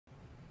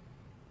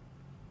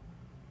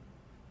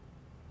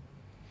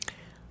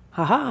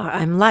Haha,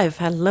 I'm live.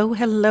 Hello,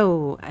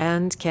 hello.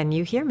 And can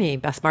you hear me?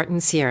 Beth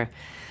Martins here.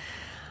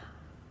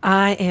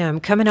 I am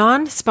coming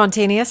on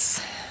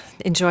spontaneous,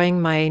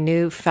 enjoying my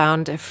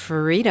newfound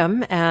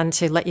freedom, and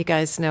to let you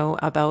guys know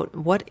about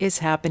what is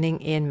happening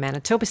in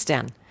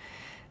Manitobistan.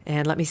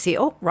 And let me see.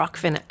 Oh,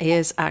 Rockfin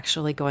is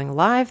actually going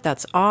live.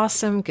 That's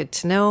awesome. Good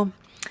to know.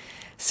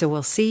 So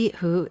we'll see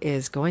who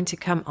is going to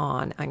come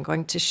on. I'm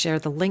going to share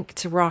the link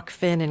to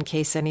Rockfin in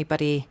case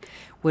anybody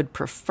would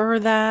prefer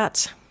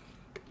that.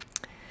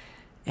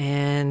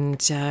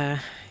 And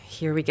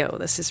here we go.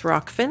 This is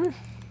Rockfin.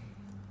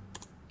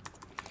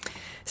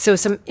 So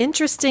some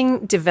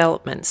interesting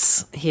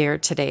developments here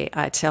today,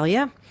 I tell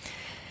you.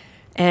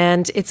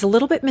 And it's a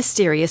little bit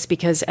mysterious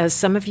because, as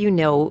some of you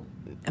know,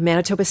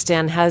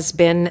 Manitobistan has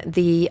been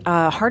the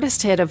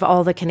hardest hit of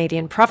all the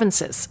Canadian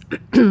provinces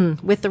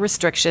with the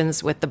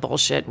restrictions, with the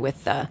bullshit,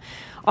 with the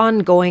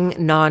ongoing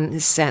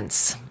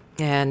nonsense.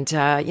 And,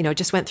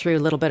 just went through a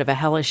little bit of a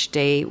hellish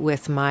day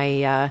with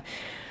my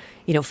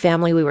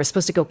family. We were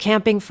supposed to go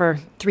camping for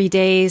 3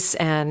 days,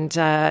 and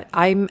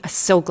I'm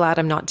so glad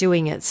I'm not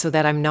doing it so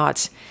that I'm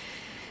not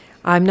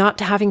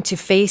having to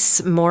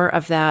face more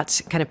of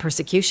that kind of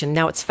persecution.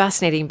 Now, it's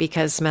fascinating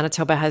because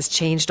Manitoba has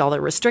changed all the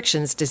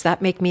restrictions. Does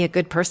that make me a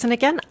good person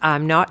again?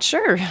 I'm not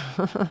sure.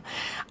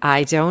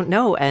 I don't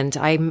know. And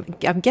I'm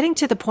getting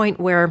to the point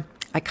where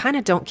I kind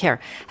of don't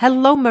care.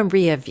 Hello,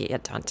 Maria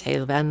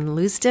Viadante Van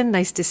Leusden.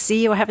 Nice to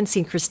see you. I haven't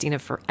seen Christina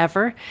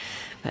forever,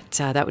 but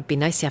that would be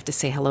nice. You have to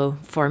say hello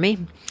for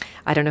me.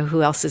 I don't know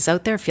who else is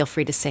out there. Feel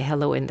free to say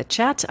hello in the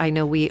chat. I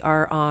know we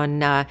are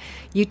on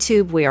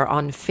YouTube. We are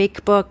on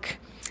Fakebook,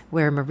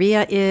 where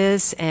Maria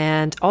is,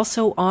 and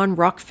also on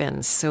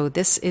Rockfin. So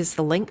this is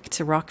the link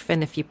to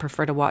Rockfin if you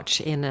prefer to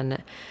watch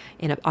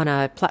on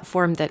a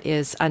platform that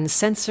is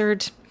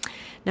uncensored.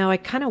 Now, I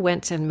kind of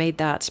went and made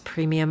that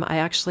premium. I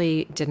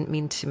actually didn't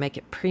mean to make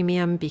it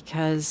premium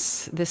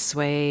because this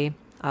way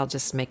I'll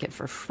just make it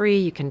for free.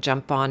 You can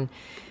jump on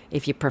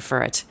if you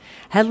prefer it.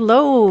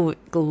 Hello,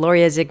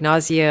 Gloria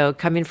Zignazio,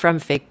 coming from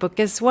Fakebook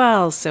as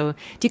well. So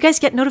do you guys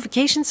get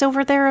notifications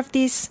over there of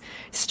these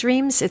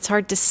streams? It's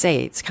hard to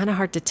say. It's kind of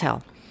hard to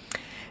tell.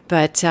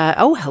 But,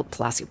 help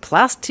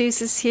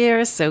Plastus is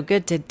here. So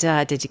good.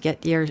 Did you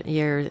get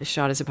your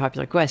shot as a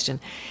popular question?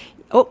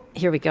 Oh,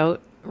 here we go.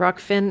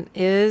 Rockfin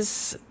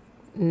is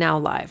now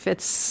live.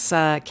 It's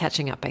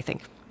catching up, I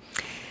think.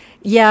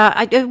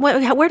 Yeah,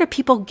 where do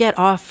people get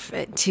off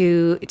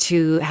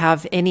to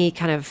have any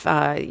kind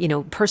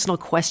of personal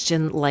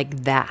question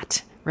like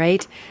that,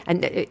 right?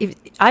 And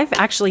I've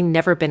actually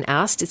never been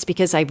asked. It's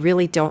because I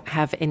really don't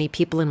have any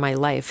people in my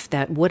life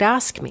that would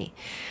ask me.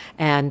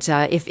 And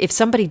if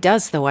somebody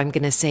does, though, I'm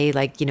going to say,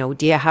 like, do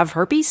you have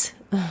herpes?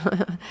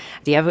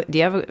 Do you have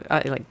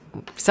like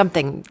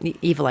something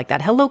evil like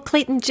that? Hello,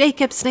 Clayton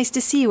Jacobs. Nice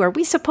to see you. Are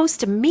we supposed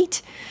to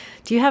meet?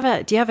 Do you have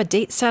a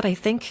date set? I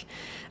think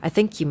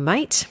you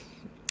might.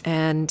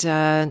 And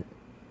I'm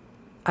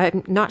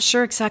not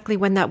sure exactly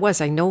when that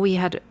was. I know we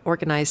had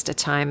organized a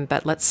time,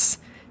 but let's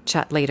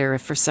chat later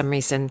if for some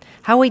reason.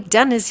 Howie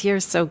Dunn is here.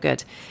 So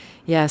good.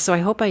 Yeah, so I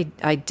hope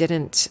I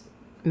didn't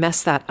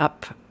mess that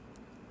up.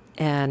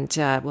 And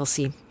we'll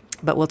see.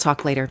 But we'll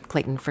talk later,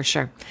 Clayton, for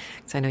sure.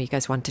 Because I know you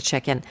guys want to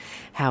check in.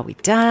 How we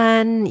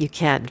done? You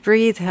can't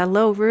breathe.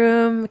 Hello,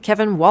 room.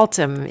 Kevin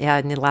Waltham. Yeah,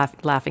 and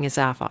laughing his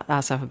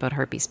ass off about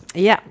herpes.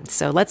 Yeah,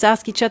 so let's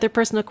ask each other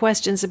personal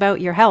questions about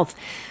your health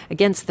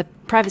against the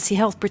Privacy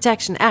Health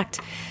Protection Act.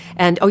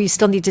 And, you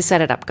still need to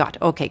set it up. God,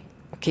 okay,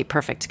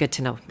 perfect. Good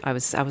to know. I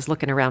was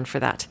looking around for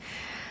that.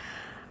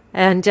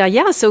 And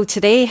so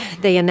today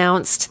they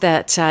announced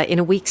that in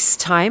a week's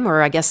time,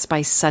 or I guess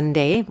by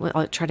Sunday,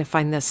 I'll try to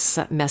find this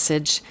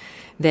message,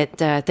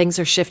 that things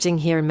are shifting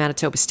here in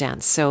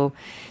Manitobistan. So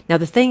now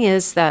the thing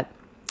is that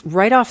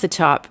right off the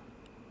top,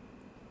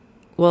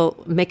 we'll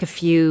make a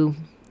few,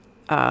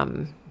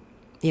 predictions.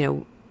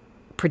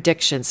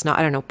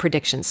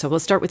 Predictions. So we'll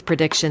start with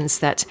predictions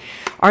that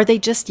are they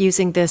just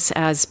using this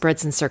as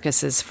breads and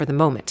circuses for the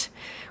moment?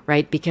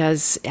 Right?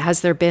 Because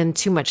has there been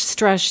too much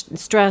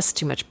stress,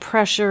 too much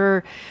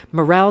pressure?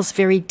 Morale's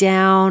very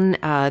down.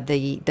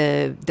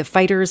 The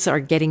fighters are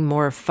getting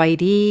more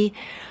fighty.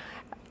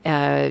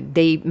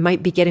 They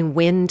might be getting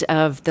wind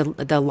of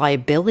the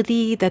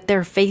liability that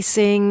they're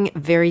facing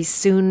very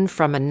soon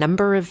from a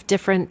number of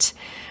different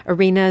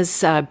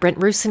arenas. Brent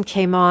Rusin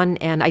came on,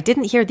 and I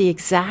didn't hear the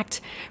exact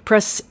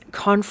press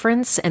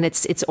conference, and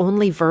it's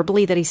only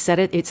verbally that he said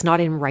it. It's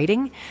not in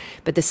writing,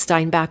 but the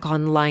Steinbach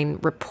Online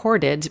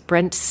reported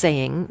Brent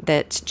saying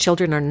that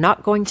children are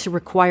not going to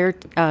require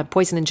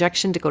poison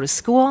injection to go to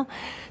school.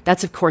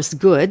 That's, of course,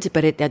 good,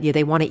 but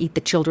they want to eat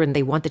the children.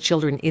 They want the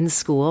children in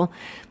school.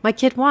 My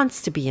kid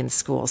wants to be in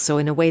school, so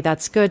in a way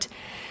that's good.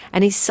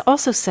 And he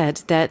also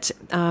said that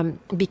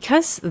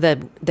because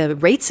the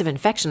rates of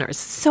infection are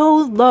so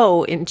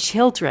low in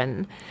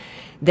children,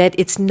 that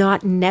it's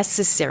not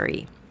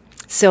necessary.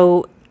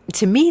 So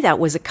to me, that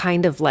was a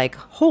kind of like,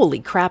 holy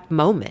crap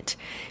moment,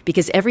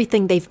 because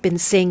everything they've been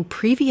saying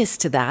previous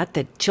to that,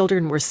 that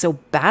children were so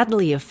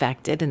badly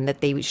affected and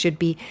that they should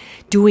be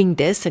doing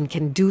this and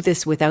can do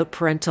this without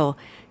parental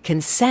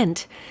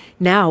consent.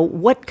 Now,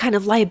 what kind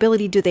of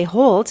liability do they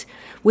hold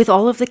with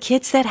all of the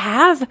kids that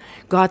have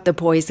got the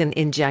poison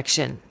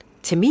injection?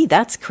 To me,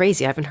 that's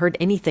crazy. I haven't heard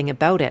anything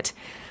about it.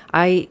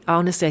 I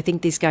honestly, I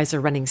think these guys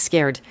are running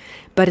scared.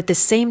 But at the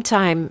same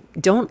time,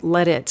 don't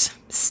let it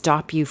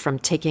stop you from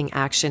taking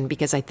action,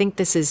 because I think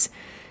this is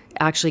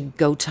actually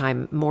go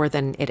time more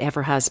than it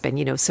ever has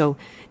been. So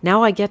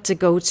now I get to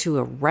go to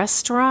a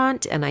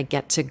restaurant and I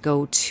get to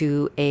go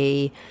to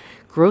a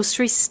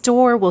grocery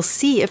store. We'll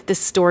see if the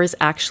stores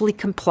actually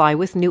comply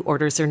with new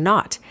orders or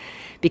not,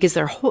 because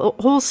their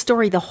whole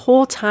story the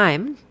whole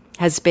time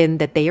has been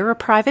that they are a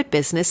private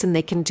business and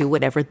they can do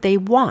whatever they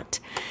want.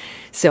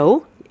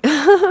 So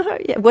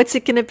what's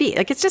it going to be?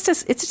 Like, it's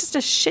just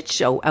a shit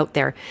show out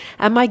there.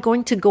 Am I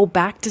going to go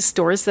back to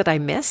stores that I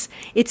miss?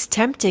 It's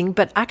tempting,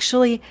 but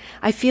actually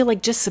I feel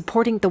like just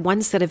supporting the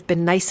ones that have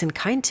been nice and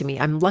kind to me.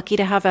 I'm lucky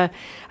to have a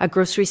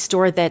grocery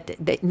store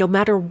that no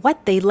matter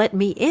what, they let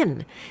me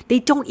in. They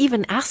don't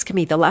even ask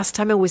me. The last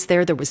time I was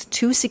there was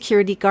 2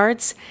 security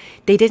guards.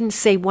 They didn't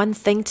say one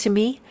thing to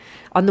me.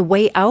 On the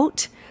way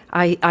out,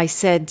 I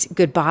said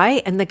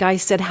goodbye, and the guy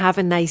said, "Have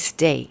a nice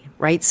day."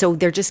 Right? So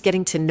they're just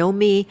getting to know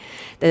me.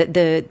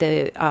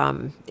 The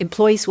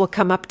employees will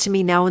come up to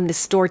me now in the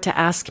store to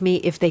ask me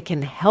if they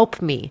can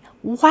help me.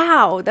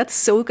 Wow, that's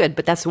so good.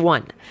 But that's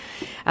one.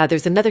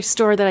 There's another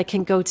store that I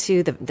can go to.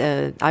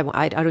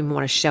 I don't even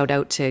want to shout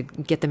out to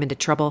get them into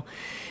trouble.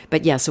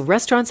 But yeah, so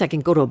restaurants, I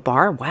can go to a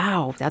bar.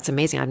 Wow, that's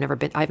amazing.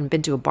 I haven't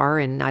been to a bar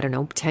in,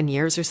 10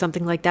 years or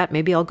something like that.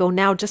 Maybe I'll go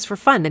now just for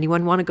fun.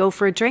 Anyone want to go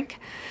for a drink?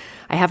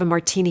 I have a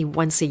martini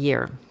once a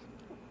year.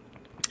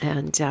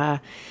 And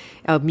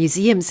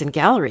museums and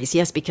galleries,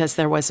 yes, because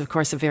there was, of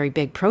course, a very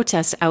big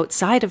protest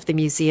outside of the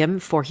Museum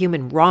for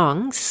Human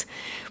Wrongs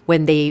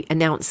when they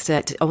announced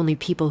that only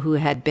people who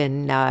had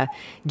been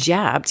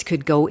jabbed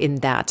could go in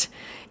that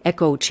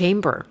echo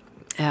chamber.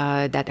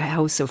 That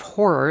house of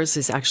horrors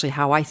is actually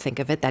how I think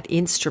of it, that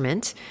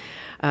instrument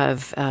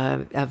of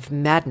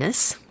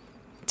madness,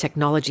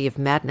 technology of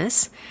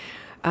madness.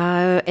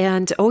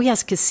 And oh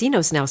yes,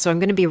 casinos now. So I'm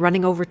going to be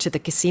running over to the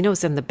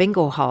casinos and the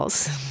bingo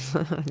halls.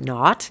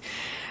 Not.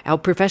 Our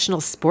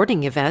professional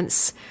sporting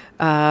events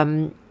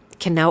can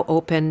now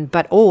open,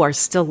 but are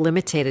still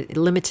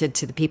limited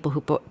to the people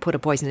who put a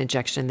poison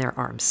injection in their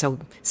arms.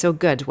 So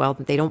good. Well,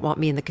 they don't want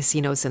me in the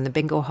casinos and the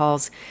bingo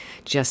halls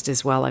just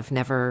as well. I've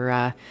never,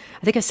 I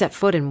think I set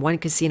foot in one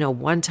casino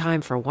one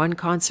time for one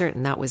concert,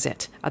 and that was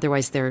it.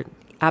 Otherwise, they're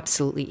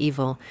absolutely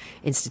evil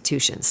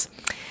institutions.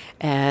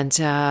 And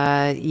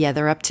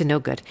they're up to no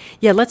good.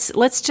 Yeah,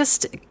 let's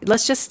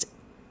just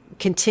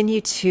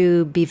continue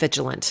to be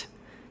vigilant.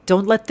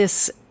 Don't let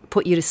this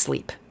put you to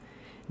sleep.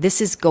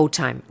 This is go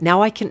time.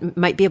 Now I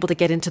might be able to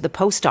get into the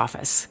post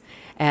office,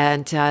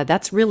 and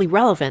that's really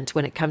relevant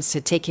when it comes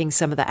to taking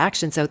some of the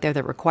actions out there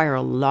that require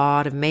a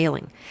lot of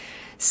mailing.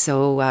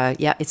 So,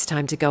 it's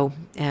time to go.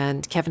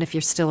 And Kevin, if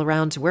you're still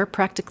around, we're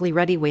practically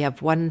ready. We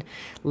have one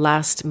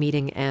last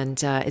meeting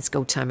and it's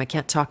go time. I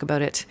can't talk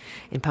about it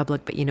in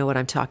public, but you know what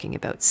I'm talking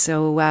about.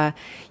 So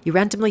you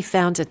randomly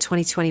found a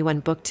 2021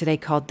 book today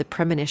called The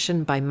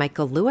Premonition by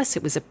Michael Lewis.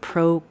 It was a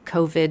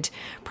pro-COVID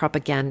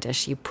propaganda.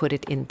 You put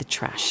it in the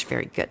trash.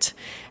 Very good.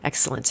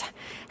 Excellent.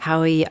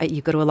 Howie,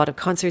 you go to a lot of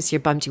concerts. You're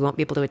bummed you won't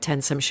be able to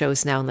attend some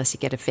shows now unless you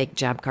get a fake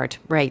jab card.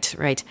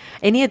 Right.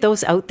 Any of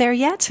those out there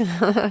yet?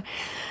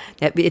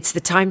 It's the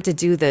time to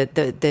do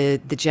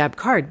the jab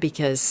card,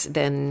 because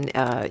then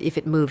if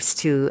it moves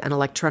to an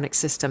electronic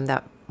system,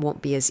 that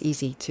won't be as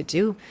easy to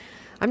do.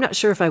 I'm not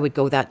sure if I would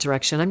go that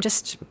direction.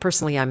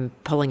 I'm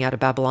pulling out of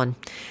Babylon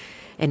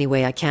any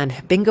way I can.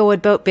 Bingo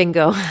about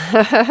bingo.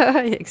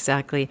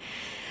 Exactly.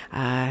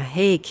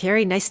 Hey,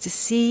 Carrie, nice to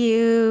see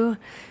you.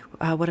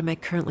 What am I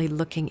currently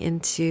looking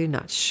into?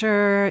 Not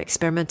sure.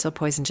 Experimental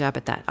poison jab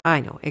at that. I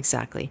know,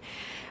 exactly.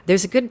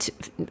 There's a good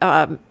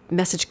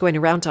message going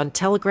around on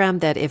Telegram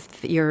that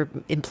if your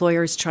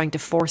employer is trying to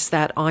force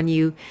that on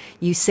you,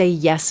 you say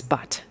yes,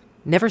 but.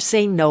 Never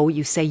say no,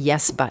 you say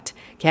yes, but.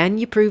 Can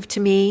you prove to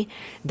me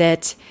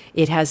that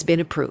it has been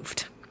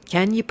approved?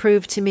 Can you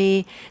prove to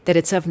me that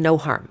it's of no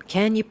harm?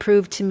 Can you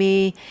prove to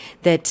me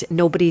that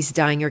nobody's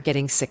dying or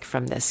getting sick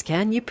from this?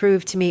 Can you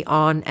prove to me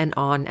on and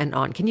on and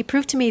on? Can you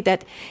prove to me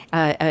that,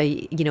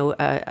 the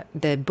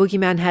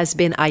boogeyman has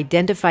been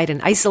identified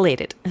and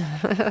isolated?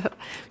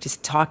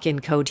 Just talk in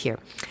code here.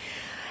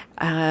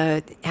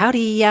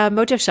 Howdy,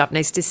 Mojo Shop.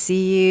 Nice to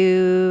see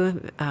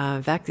you.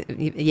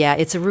 Yeah,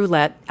 it's a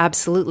roulette.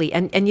 Absolutely.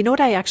 And you know what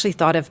I actually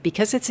thought of?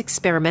 Because it's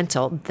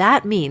experimental,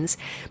 that means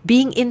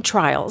being in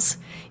trials,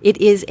 it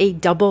is a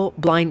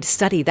double-blind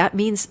study. That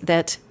means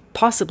that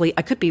possibly,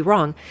 I could be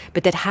wrong,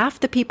 but that half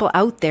the people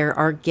out there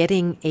are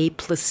getting a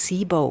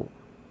placebo.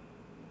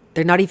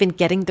 They're not even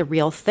getting the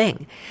real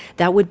thing.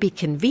 That would be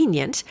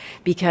convenient,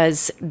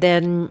 because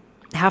then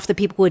half the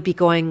people would be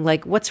going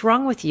like, "What's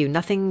wrong with you?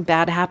 Nothing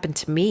bad happened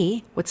to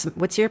me.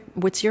 What's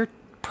your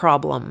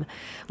problem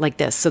like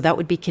this. So that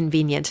would be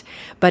convenient.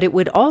 But it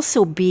would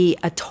also be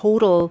a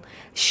total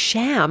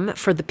sham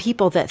for the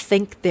people that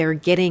think they're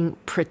getting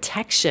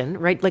protection,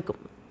 right? Like,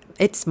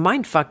 it's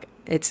mindfuck.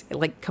 It's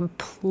like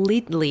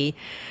completely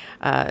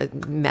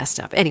messed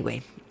up.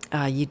 Anyway,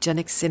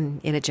 eugenics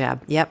in a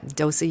jab. Yep,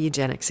 dose of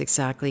eugenics,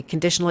 exactly.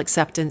 Conditional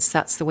acceptance,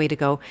 that's the way to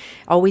go.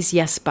 Always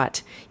yes,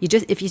 but.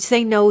 If you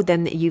say no,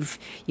 then you've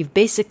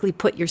basically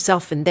put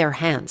yourself in their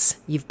hands.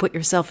 You've put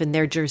yourself in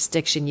their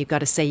jurisdiction. You've got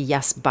to say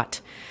yes,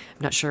 but.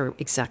 I'm not sure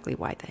exactly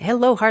why.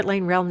 Hello,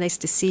 Heartline Realm, nice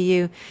to see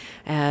you.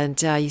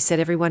 And you said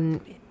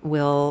everyone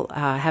will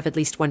have at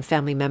least one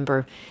family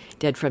member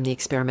dead from the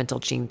experimental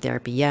gene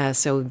therapy. Yeah,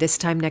 so this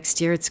time next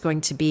year it's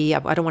going to be,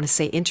 I don't want to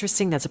say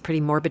interesting, that's a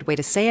pretty morbid way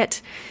to say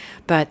it,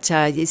 but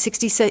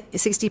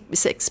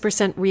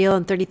 66% real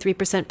and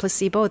 33%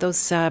 placebo,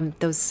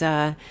 those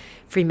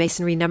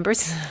Freemasonry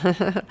numbers.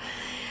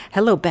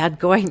 Hello, bad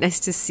going. Nice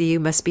to see you.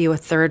 Must be a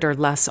third or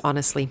less,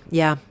 honestly.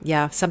 Yeah,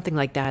 something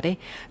like that, eh?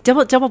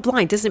 Double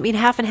blind. Doesn't it mean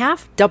half and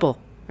half? Double,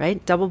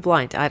 right? Double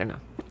blind. I don't know.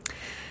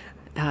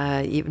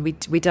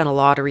 We done a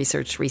lot of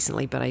research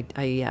recently, but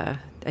I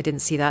didn't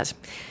see that.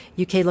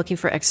 UK looking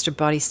for extra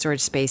body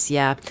storage space.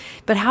 Yeah,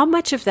 but how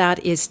much of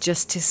that is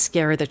just to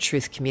scare the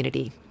truth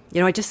community?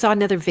 You know, I just saw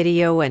another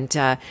video, and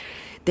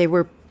they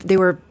were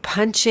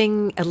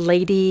punching a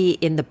lady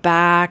in the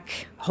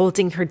back,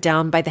 holding her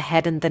down by the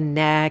head and the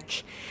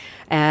neck.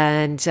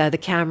 And the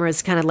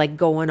camera's kind of like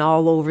going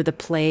all over the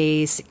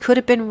place. It could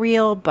have been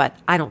real, but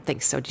I don't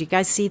think so. Do you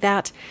guys see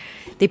that?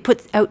 They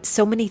put out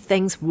so many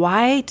things.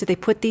 Why do they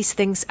put these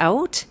things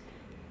out?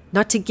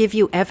 Not to give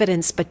you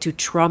evidence, but to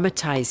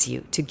traumatize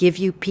you, to give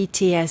you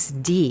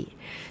PTSD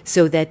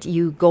so that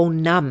you go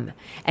numb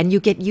and you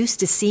get used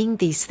to seeing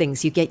these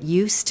things. You get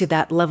used to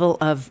that level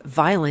of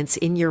violence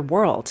in your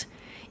world.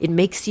 It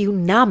makes you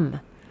numb.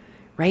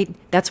 Right?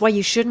 That's why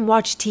you shouldn't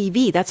watch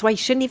TV. That's why you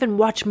shouldn't even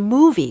watch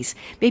movies.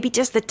 Maybe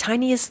just the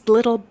tiniest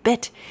little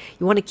bit.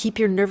 You want to keep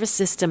your nervous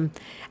system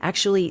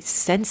actually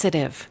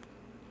sensitive.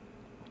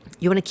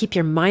 You want to keep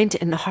your mind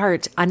and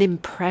heart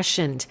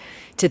unimpressioned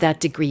to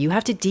that degree. You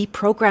have to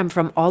deprogram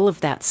from all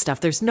of that stuff.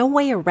 There's no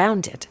way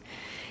around it.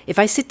 If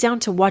I sit down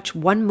to watch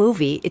one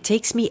movie, it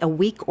takes me a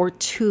week or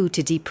two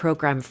to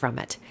deprogram from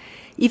it.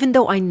 Even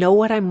though I know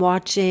what I'm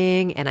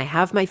watching and I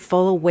have my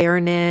full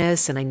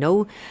awareness and I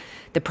know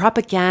the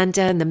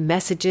propaganda and the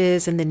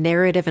messages and the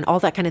narrative and all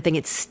that kind of thing,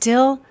 it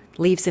still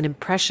leaves an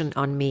impression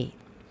on me.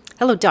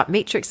 Hello, Dot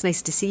Matrix. Nice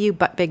to see you.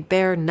 But Big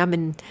Bear,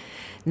 numb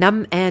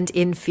and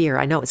in fear.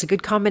 I know it's a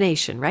good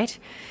combination, right?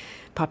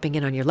 Popping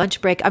in on your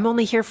lunch break. I'm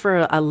only here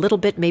for a little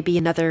bit, maybe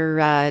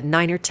another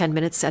 9 or 10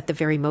 minutes at the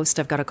very most.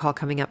 I've got a call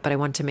coming up, but I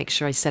want to make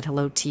sure I said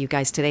hello to you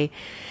guys today.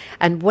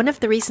 And one of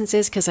the reasons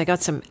is because I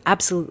got some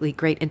absolutely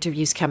great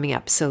interviews coming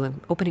up. So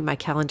I'm opening my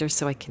calendar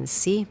so I can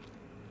see.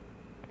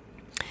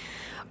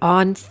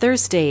 On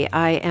Thursday,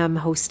 I am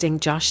hosting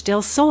Josh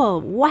Del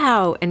Sol.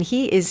 Wow. And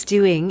he is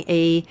doing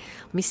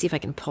let me see if I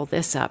can pull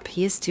this up.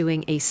 He is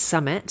doing a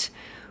summit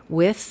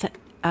with,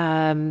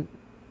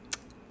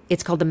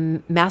 it's called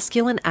the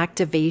Masculine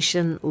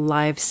Activation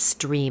Live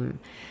Stream.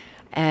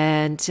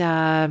 And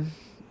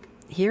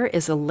here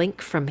is a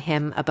link from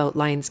him about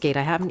Lionsgate.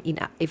 I haven't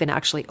even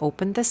actually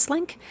opened this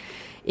link.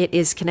 It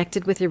is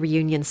connected with the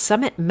Reunion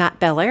Summit. Matt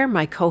Belair,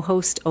 my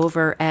co-host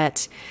over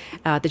at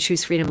the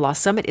Choose Freedom Law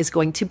Summit, is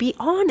going to be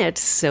on it.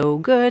 So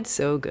good,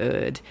 so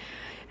good.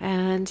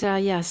 And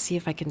see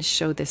if I can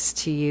show this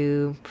to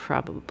you.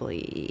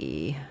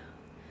 Probably.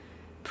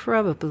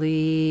 No,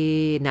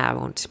 I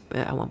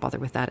won't bother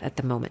with that at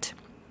the moment.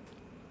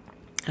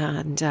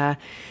 And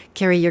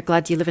Carrie, you're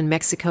glad you live in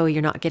Mexico.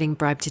 You're not getting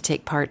bribed to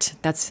take part.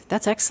 That's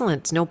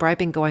excellent. No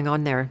bribing going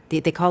on there.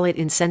 They call it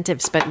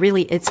incentives, but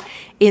really it's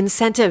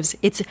incentives.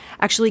 It's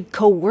actually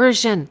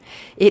coercion.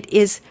 It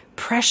is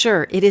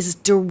pressure. It is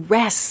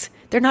duress.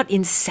 They're not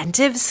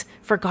incentives,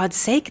 for God's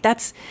sake.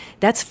 That's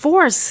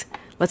force.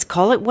 Let's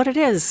call it what it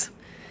is.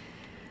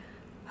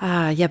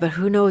 But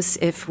who knows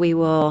if we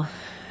will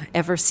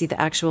ever see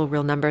the actual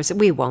real numbers.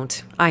 We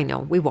won't. I know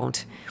we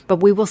won't. But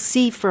we will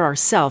see for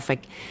ourselves.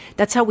 Like,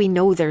 that's how we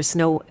know there's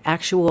no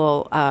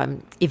actual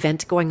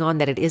event going on,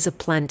 that it is a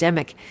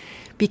pandemic,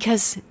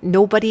 because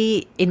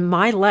nobody in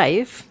my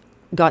life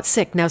got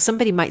sick. Now,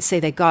 somebody might say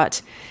they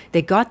got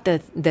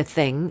the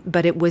thing,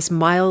 but it was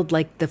mild,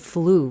 like the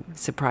flu.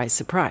 Surprise,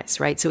 surprise,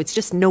 right? So it's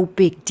just no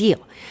big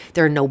deal.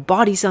 There are no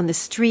bodies on the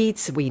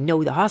streets. We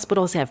know the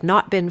hospitals have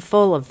not been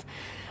full of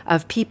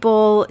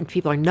people, and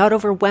people are not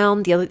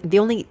overwhelmed. The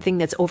only thing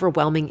that's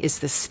overwhelming is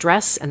the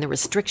stress and the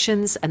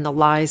restrictions and the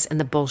lies and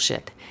the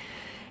bullshit.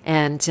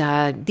 And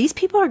these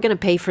people are going to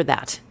pay for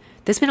that.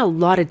 There's been a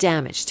lot of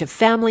damage to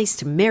families,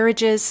 to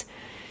marriages,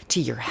 to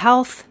your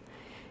health.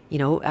 You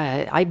know,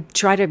 I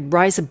try to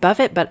rise above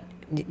it, but,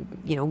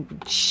 you know,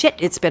 shit,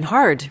 it's been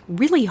hard,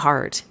 really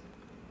hard.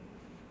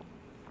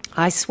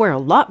 I swear, a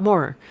lot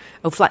more.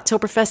 Oh,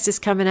 Flattoberfest is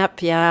coming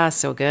up. Yeah,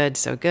 so good,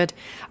 so good.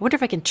 I wonder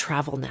if I can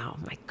travel now.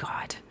 My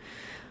God.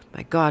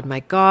 My God, my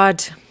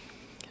God.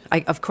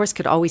 I, of course,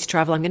 could always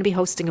travel. I'm going to be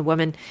hosting a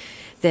woman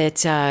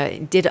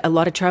that did a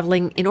lot of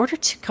traveling in order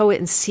to go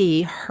and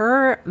see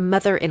her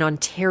mother in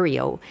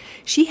Ontario.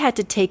 She had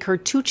to take her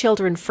 2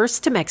 children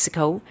first to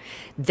Mexico,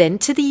 then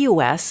to the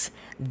US,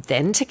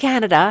 then to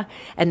Canada,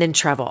 and then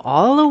travel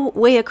all the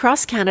way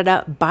across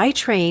Canada by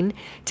train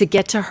to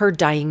get to her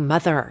dying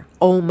mother.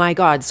 Oh my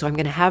God. So I'm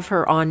going to have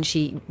her on.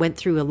 She went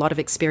through a lot of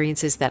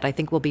experiences that I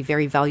think will be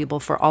very valuable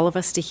for all of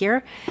us to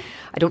hear.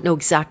 I don't know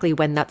exactly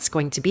when that's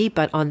going to be,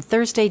 but on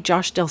Thursday,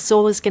 Josh Del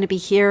Sol is going to be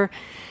here.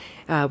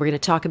 We're going to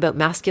talk about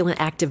masculine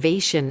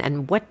activation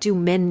and what do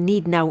men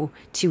need now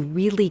to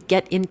really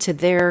get into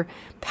their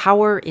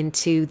power,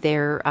 into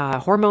their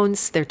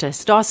hormones, their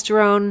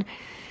testosterone,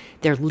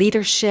 their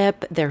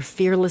leadership, their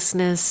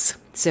fearlessness.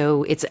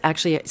 So it's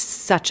actually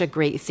such a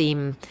great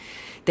theme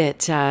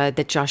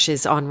that Josh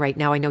is on right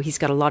now. I know he's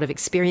got a lot of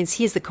experience.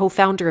 He is the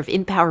co-founder of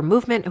InPower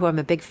Movement, who I'm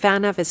a big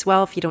fan of as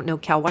well. If you don't know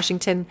Cal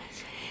Washington,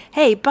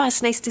 hey,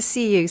 Bus, nice to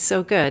see you.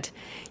 So good.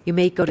 You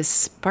may go to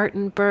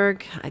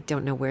Spartanburg. I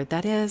don't know where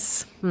that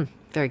is.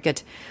 Very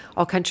good.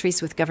 All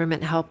countries with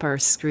government help are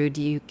screwed.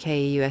 UK,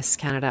 US,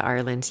 Canada,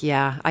 Ireland.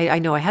 Yeah, I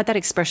know. I had that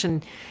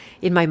expression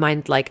in my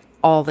mind like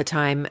all the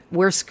time.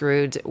 We're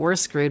screwed. We're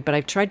screwed. But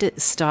I've tried to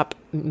stop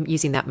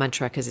using that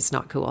mantra because it's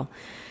not cool.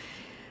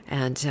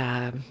 And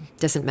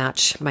doesn't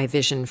match my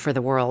vision for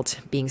the world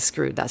being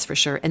screwed, that's for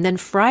sure. And then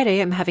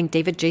Friday, I'm having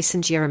David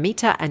Jason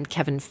Giaramita and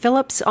Kevin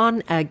Phillips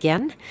on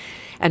again.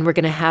 And we're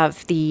going to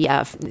have the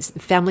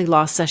family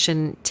law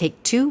session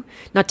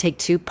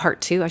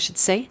part 2, I should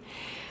say,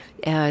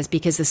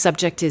 because the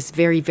subject is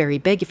very, very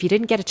big. If you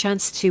didn't get a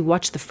chance to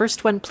watch the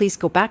first one, please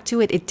go back to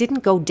it. It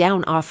didn't go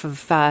down off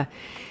of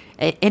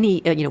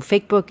any,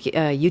 Facebook,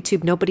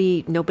 YouTube.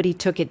 Nobody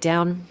took it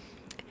down.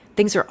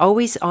 Things are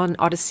always on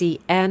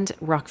Odyssey and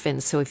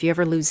Rockfin. So if you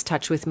ever lose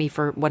touch with me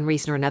for one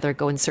reason or another,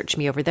 go and search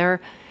me over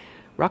there.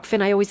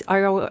 Rockfin, I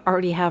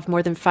already have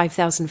more than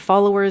 5,000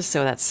 followers,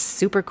 so that's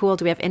super cool.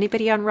 Do we have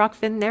anybody on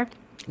Rockfin there?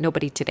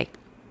 Nobody today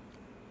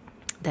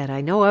that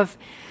I know of.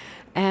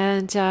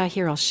 And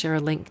here, I'll share a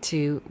link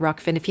to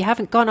Rockfin. If you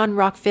haven't gone on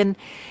Rockfin,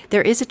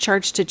 there is a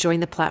charge to join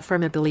the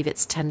platform. I believe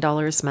it's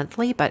 $10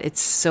 monthly, but it's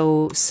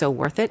so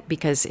worth it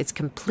because it's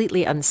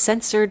completely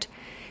uncensored.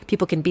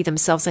 People can be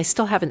themselves. I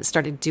still haven't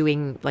started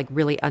doing like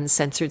really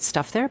uncensored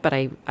stuff there, but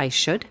I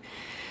should.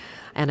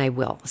 And I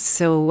will.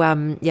 So,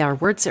 our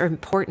words are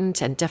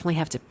important and definitely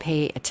have to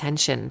pay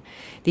attention.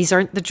 These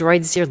aren't the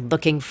droids you're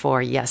looking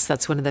for. Yes,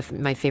 that's one of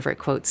my favorite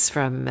quotes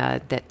from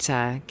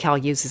that Cal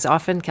uses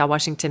often. Cal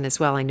Washington as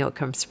well. I know it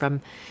comes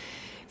from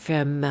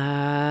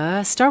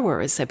Star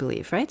Wars, I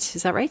believe, right?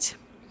 Is that right?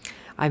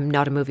 I'm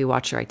not a movie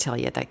watcher, I tell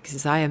you that,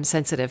 because I am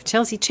sensitive.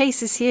 Chelsea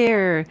Chase is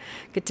here.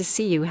 Good to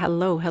see you.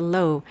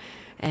 Hello.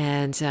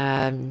 And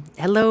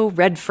hello,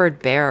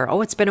 Redford Bear.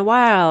 Oh, it's been a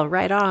while.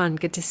 Right on.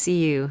 Good to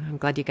see you. I'm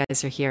glad you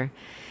guys are here.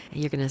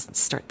 You're going to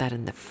start that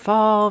in the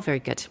fall. Very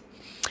good.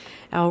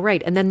 All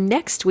right. And then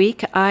next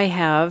week, I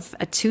have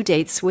 2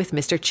 dates with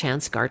Mr.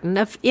 Chance Garden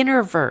of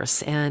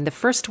Innerverse. And the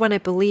first one, I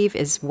believe,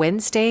 is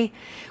Wednesday.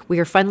 We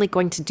are finally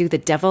going to do the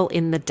devil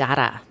in the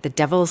data. The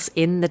devil's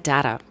in the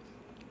data.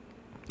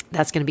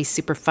 That's going to be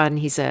super fun.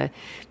 He's a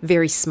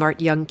very smart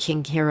young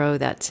king hero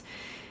that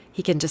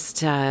he can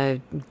just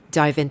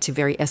dive into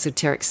very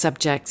esoteric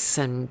subjects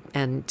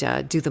and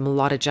do them a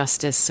lot of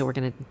justice. So we're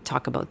going to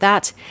talk about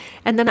that.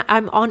 And then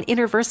I'm on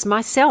Innerverse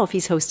myself.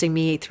 He's hosting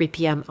me at 3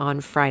 p.m.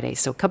 on Friday.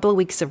 So a couple of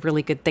weeks of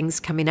really good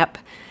things coming up,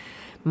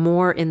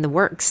 more in the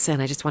works.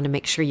 And I just want to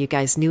make sure you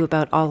guys knew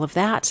about all of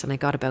that. And I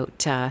got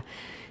about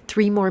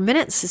 3 more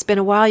minutes. It's been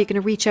a while. You're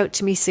going to reach out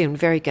to me soon.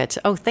 Very good.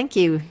 Oh, thank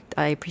you.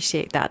 I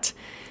appreciate that.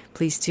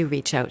 Please do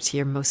reach out.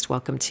 You're most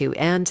welcome to.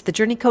 And the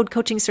Journey Code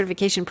Coaching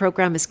Certification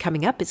Program is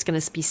coming up. It's going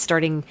to be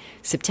starting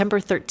September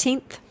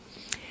 13th.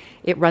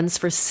 It runs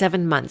for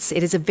 7 months.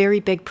 It is a very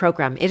big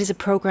program. It is a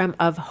program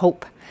of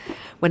hope.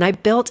 When I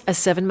built a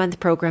 7-month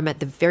program at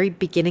the very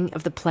beginning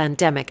of the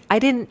pandemic, I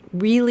didn't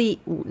really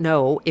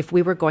know if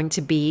we were going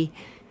to be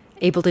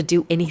able to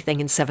do anything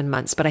in 7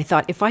 months. But I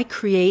thought, if I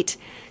create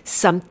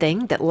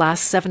something that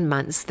lasts 7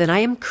 months, then I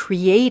am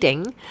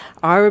creating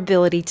our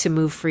ability to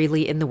move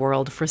freely in the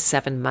world for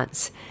 7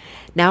 months.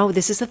 Now,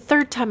 this is the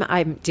 3rd time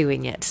I'm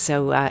doing it.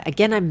 So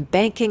again, I'm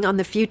banking on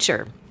the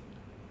future.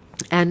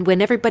 And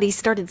when everybody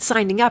started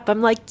signing up,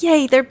 I'm like,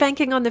 yay, they're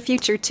banking on the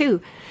future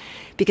too.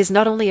 Because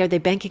not only are they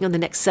banking on the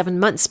next 7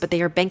 months, but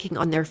they are banking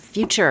on their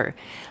future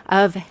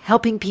of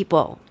helping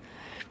people.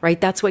 Right?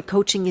 That's what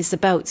coaching is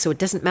about. So it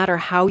doesn't matter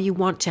how you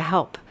want to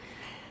help.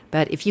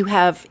 But if you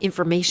have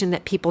information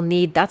that people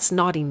need, that's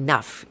not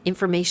enough.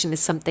 Information is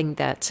something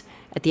that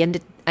at the end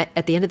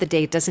of the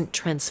day, it doesn't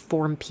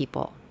transform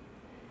people.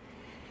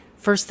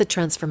 First, the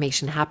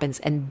transformation happens,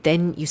 and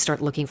then you start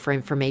looking for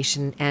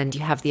information, and you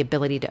have the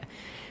ability to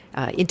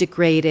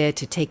integrate it,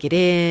 to take it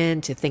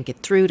in, to think it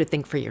through, to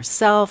think for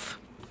yourself.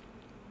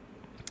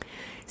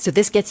 So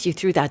this gets you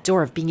through that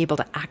door of being able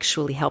to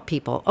actually help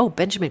people. Oh,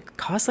 Benjamin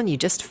Coslin, you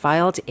just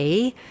filed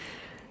a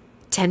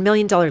 $10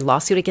 million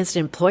lawsuit against an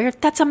employer.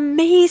 That's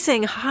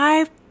amazing.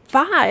 High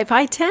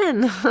high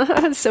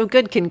 10. So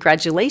good.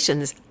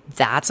 Congratulations.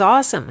 That's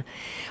awesome.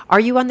 Are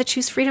you on the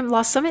Choose Freedom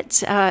Law Summit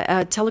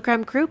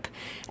Telegram group?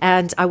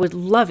 And I would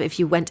love if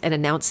you went and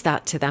announced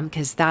that to them,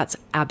 because that's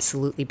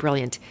absolutely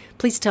brilliant.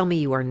 Please tell me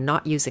you are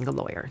not using a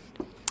lawyer.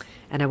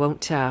 And I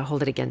won't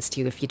hold it against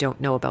you if you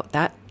don't know about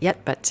that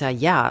yet. But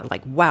yeah,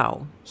 like,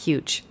 wow,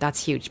 huge.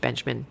 That's huge,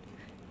 Benjamin.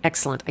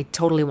 Excellent. I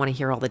totally want to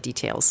hear all the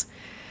details.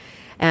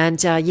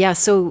 And yeah,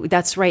 so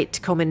that's right,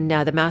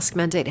 Komen, the mask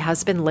mandate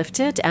has been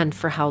lifted, and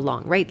for how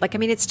long, right? Like, I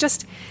mean, it's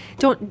just,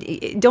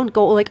 don't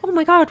go like, oh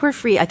my God, we're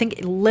free. I think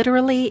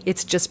literally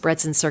it's just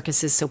breads and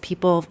circuses. So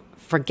people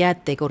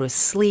forget, they go to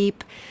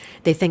sleep,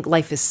 they think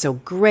life is so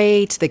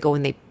great. They go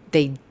and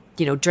they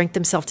drink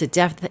themselves to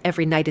death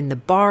every night in the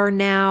bar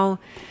now.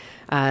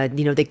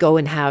 They go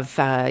and have,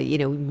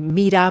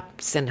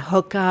 meetups and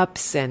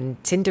hookups,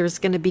 and Tinder's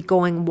going to be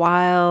going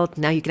wild.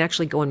 Now you can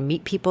actually go and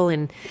meet people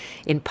in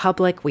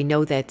public. We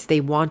know that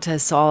they want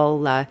us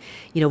all,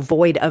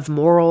 void of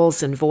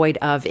morals and void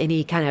of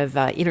any kind of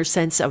inner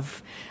sense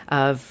of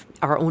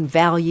our own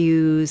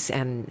values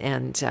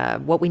and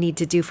what we need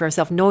to do for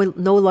ourselves. No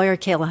lawyer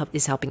Kayla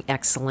is helping.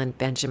 Excellent,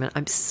 Benjamin.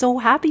 I'm so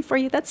happy for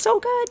you. That's so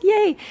good.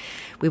 Yay.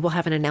 We will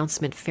have an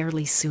announcement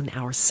fairly soon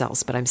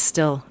ourselves, but I'm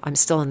still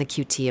in the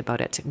QT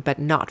about it, but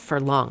not for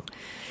long.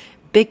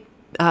 Big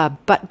Bear,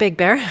 but Big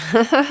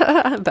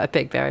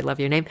Bear, I love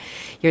your name.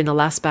 You're in the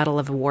last battle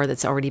of a war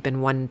that's already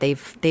been won.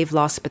 They've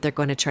lost, but they're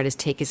going to try to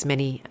take as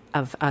many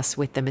of us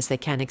with them as they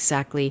can.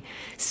 Exactly.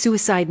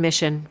 Suicide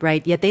mission,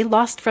 right? Yeah, they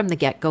lost from the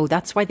get-go.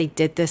 That's why they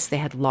did this. They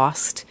had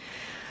lost.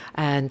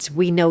 And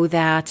we know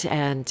that,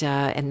 and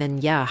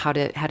then how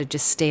to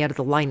just stay out of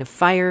the line of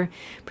fire,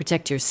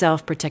 protect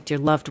yourself, protect your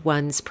loved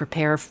ones,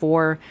 prepare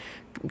for,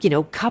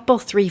 couple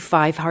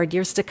 3-5 hard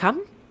years to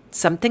come,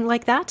 something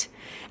like that.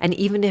 And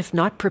even if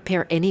not,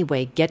 prepare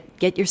anyway.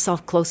 Get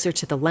yourself closer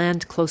to the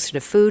land, closer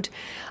to food.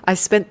 I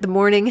spent the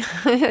morning,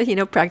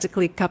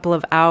 practically a couple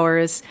of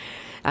hours.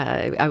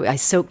 I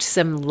soaked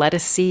some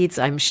lettuce seeds.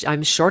 I'm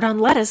short on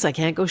lettuce. I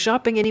can't go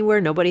shopping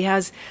anywhere. Nobody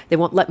has. They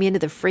won't let me into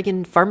the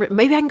friggin' farmer.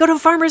 Maybe I can go to a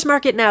farmer's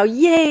market now.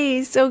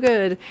 Yay, so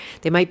good.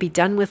 They might be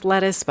done with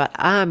lettuce, but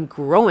I'm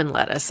growing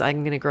lettuce.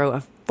 I'm going to grow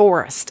a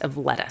forest of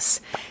lettuce,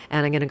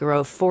 and I'm going to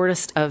grow a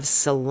forest of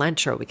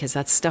cilantro, because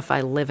that's stuff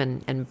I live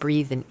and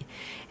breathe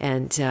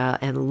and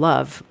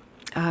love.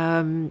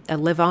 I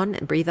live on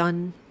and breathe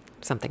on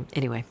something.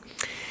 Anyway,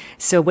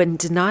 so when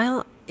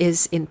denial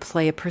is in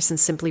play, a person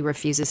simply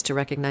refuses to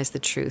recognize the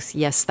truth.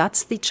 Yes,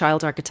 that's the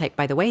child archetype,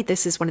 by the way.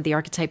 This is one of the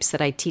archetypes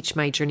that I teach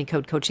my Journey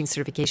Code coaching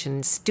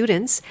certification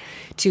students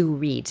to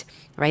read,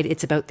 right?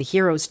 It's about the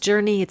hero's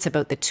journey. It's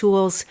about the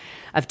tools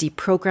of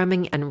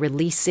deprogramming and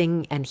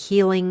releasing and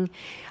healing.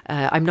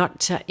 I'm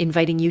not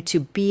inviting you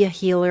to be a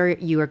healer.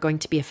 You are going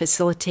to be a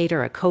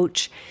facilitator, a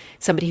coach,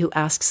 somebody who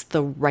asks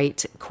the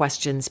right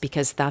questions,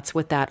 because that's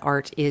what that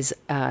art is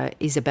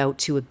about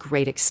to a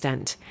great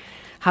extent.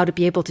 How to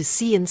be able to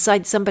see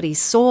inside somebody's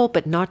soul,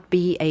 but not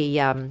be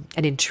an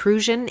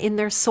intrusion in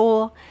their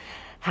soul.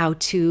 How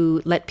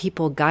to let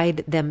people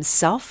guide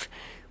themselves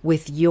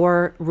with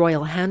your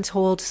royal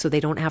handhold, so they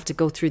don't have to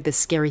go through the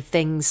scary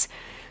things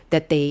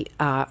that they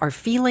are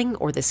feeling,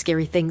 or the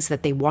scary things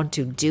that they want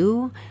to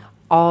do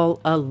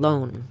all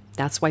alone.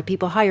 That's why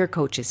people hire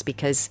coaches,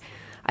 because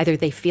either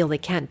they feel they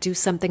can't do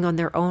something on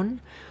their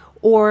own,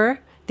 or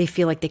they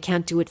feel like they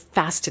can't do it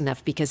fast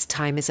enough because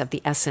time is of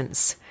the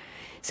essence.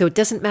 So it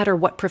doesn't matter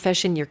what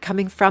profession you're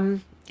coming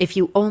from. If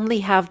you only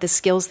have the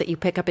skills that you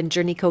pick up in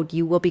Journey Code,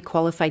 you will be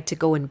qualified to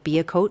go and be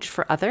a coach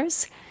for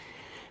others.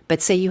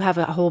 But say you have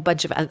a whole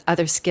bunch of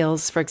other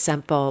skills, for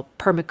example,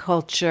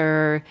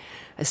 permaculture,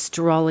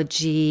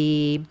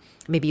 astrology,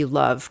 maybe you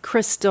love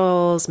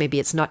crystals, maybe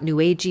it's not new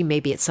agey,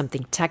 maybe it's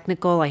something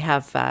technical. I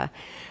have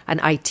an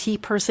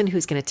IT person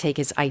who's going to take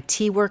his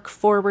IT work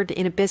forward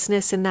in a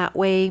business in that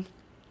way.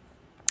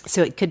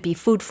 So it could be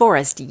food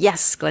forest.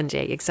 Yes, Glenn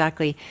J,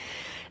 exactly.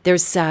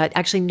 There's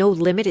actually no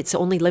limit. It's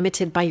only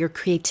limited by your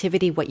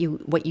creativity, what you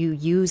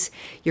use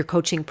your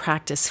coaching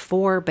practice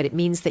for. But it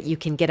means that you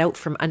can get out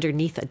from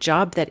underneath a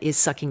job that is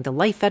sucking the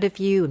life out of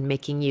you and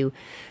making you,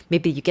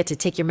 maybe you get to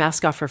take your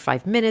mask off for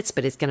 5 minutes,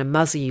 but it's going to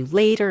muzzle you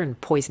later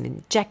and poison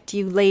inject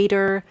you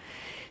later.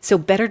 So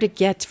better to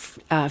get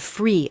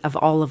free of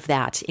all of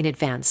that in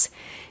advance.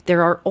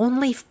 There are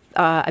only,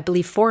 I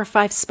believe, 4 or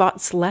 5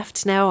 spots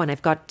left now, and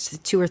I've got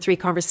 2 or 3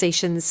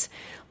 conversations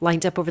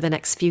lined up over the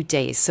next few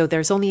days. So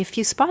there's only a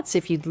few spots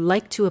if you'd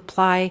like to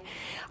apply.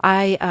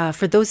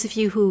 For those of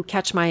you who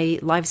catch my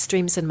live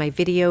streams and my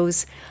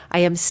videos, I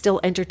am still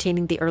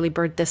entertaining the early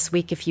bird this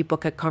week if you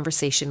book a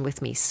conversation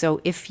with me.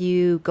 So if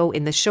you go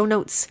in the show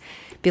notes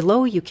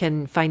below, you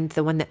can find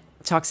the one that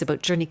talks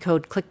about Journey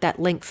Code. Click that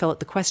link, fill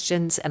out the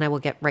questions, and I will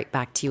get right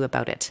back to you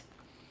about it.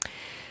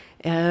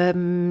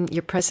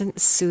 Your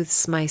presence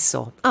soothes my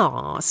soul.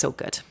 Oh, so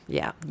good.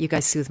 Yeah, you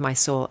guys soothe my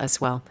soul as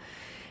well.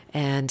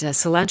 And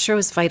cilantro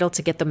is vital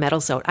to get the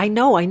metals out. I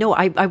know.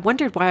 I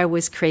wondered why I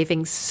was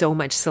craving so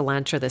much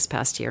cilantro this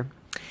past year.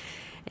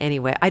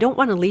 Anyway, I don't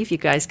want to leave you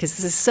guys because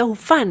this is so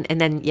fun.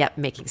 And then, yeah,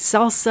 making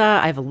salsa.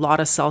 I have a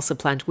lot of salsa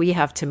planned. We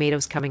have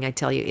tomatoes coming. I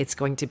tell you, it's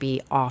going to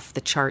be off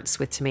the charts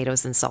with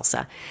tomatoes and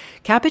salsa.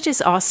 Cabbage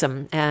is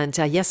awesome. And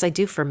yes, I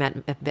do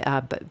ferment,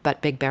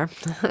 but Big Bear.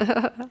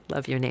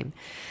 Love your name.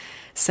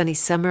 Sunny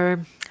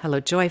Summer. Hello,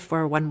 Joy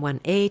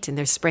 4118. And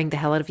they're spraying the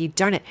hell out of you.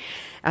 Darn it.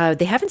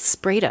 They haven't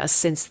sprayed us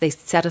since they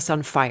set us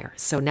on fire.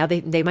 So now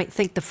they might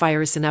think the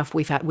fire is enough.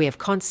 We have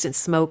constant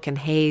smoke and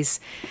haze.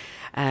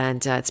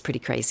 And it's pretty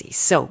crazy.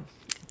 So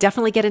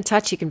definitely get in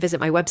touch. You can visit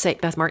my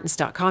website,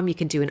 bethmartins.com. You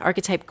can do an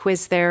archetype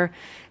quiz there,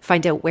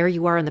 find out where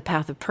you are on the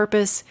path of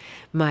purpose.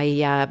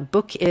 My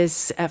book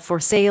is for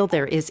sale.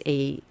 There is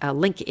a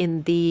link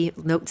in the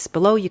notes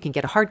below. You can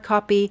get a hard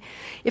copy.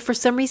 If for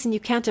some reason you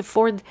can't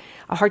afford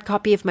a hard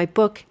copy of my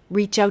book,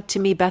 reach out to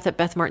me, Beth at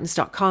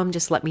bethmartins.com.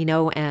 Just let me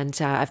know.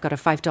 And I've got a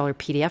 $5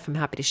 PDF. I'm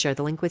happy to share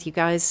the link with you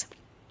guys.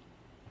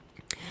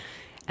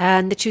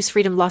 And the Choose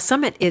Freedom Law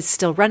Summit is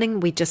still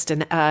running. We just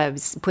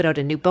put out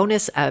a new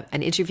bonus,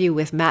 an interview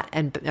with Matt,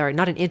 or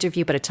not an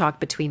interview, but a talk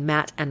between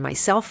Matt and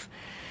myself.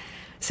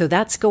 So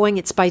that's going.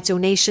 It's by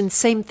donation.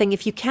 Same thing.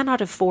 If you cannot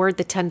afford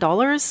the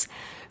 $10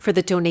 for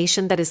the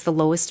donation, that is the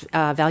lowest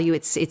value.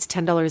 It's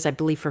 $10, I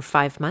believe, for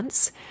 5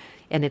 months,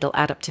 and it'll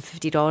add up to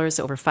 $50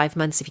 over 5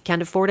 months. If you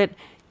can't afford it,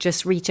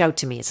 just reach out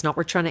to me. It's not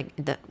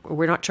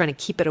we're not trying to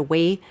keep it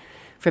away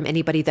from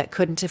anybody that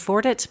couldn't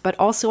afford it. But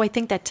also, I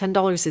think that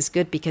 $10 is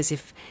good because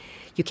if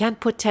you can't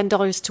put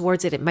 $10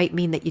 towards it, it might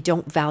mean that you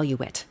don't value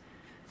it.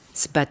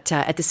 But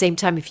at the same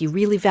time, if you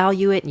really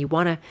value it and you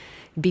want to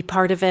be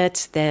part of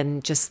it,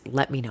 then just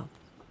let me know.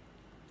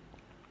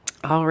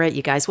 All right,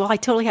 you guys. Well, I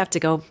totally have to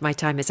go. My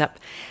time is up.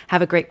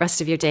 Have a great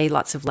rest of your day.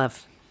 Lots of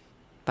love.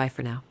 Bye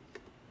for now.